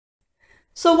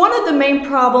So one of the main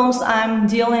problems I'm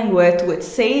dealing with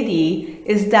Sadie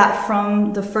is that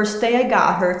from the first day I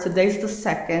got her, today's the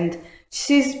second,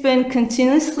 she's been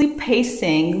continuously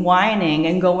pacing, whining,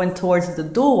 and going towards the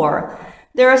door.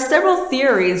 There are several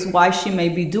theories why she may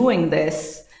be doing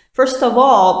this. First of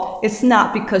all, it's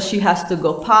not because she has to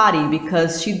go potty,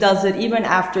 because she does it even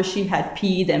after she had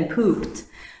peed and pooped.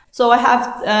 So I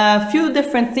have a few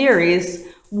different theories.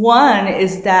 One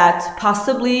is that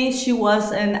possibly she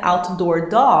was an outdoor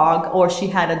dog or she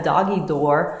had a doggy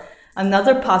door.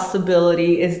 Another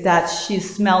possibility is that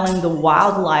she's smelling the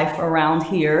wildlife around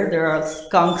here. There are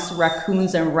skunks,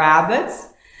 raccoons, and rabbits.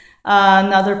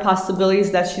 Another possibility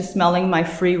is that she's smelling my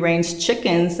free-range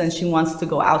chickens and she wants to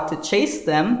go out to chase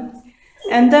them.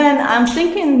 And then I'm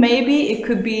thinking maybe it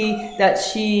could be that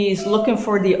she's looking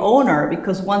for the owner,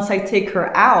 because once I take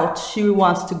her out, she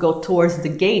wants to go towards the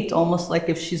gate, almost like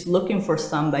if she's looking for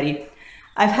somebody.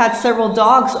 I've had several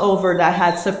dogs over that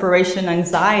had separation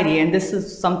anxiety, and this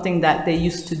is something that they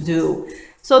used to do.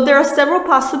 So there are several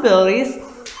possibilities,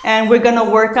 and we're going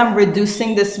to work on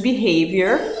reducing this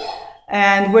behavior.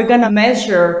 And we're going to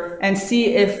measure and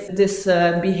see if this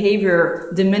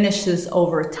behavior diminishes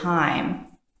over time.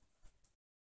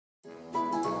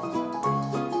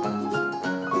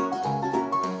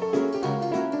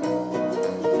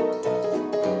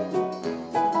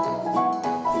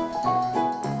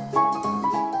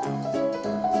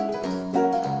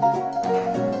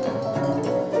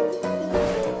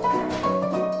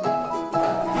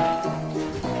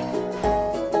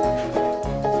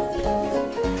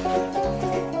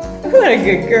 What a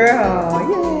good girl,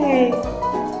 yay!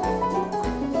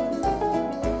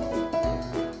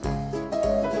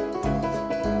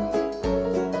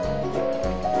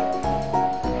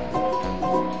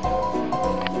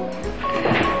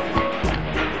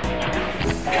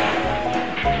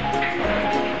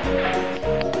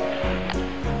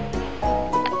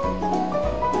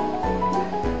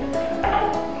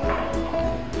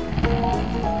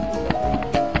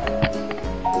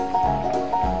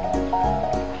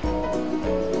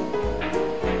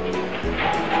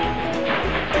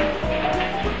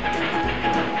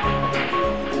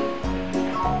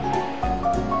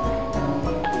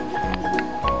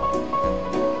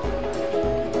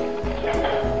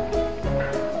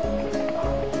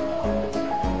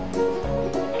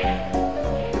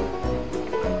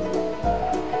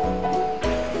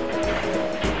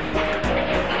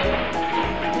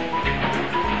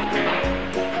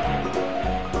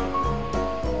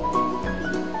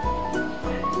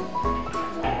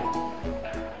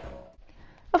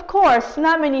 Of course,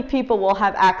 not many people will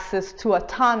have access to a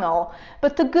tunnel,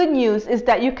 but the good news is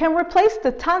that you can replace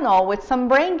the tunnel with some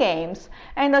brain games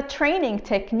and a training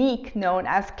technique known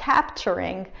as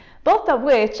capturing, both of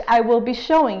which I will be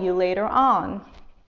showing you later on.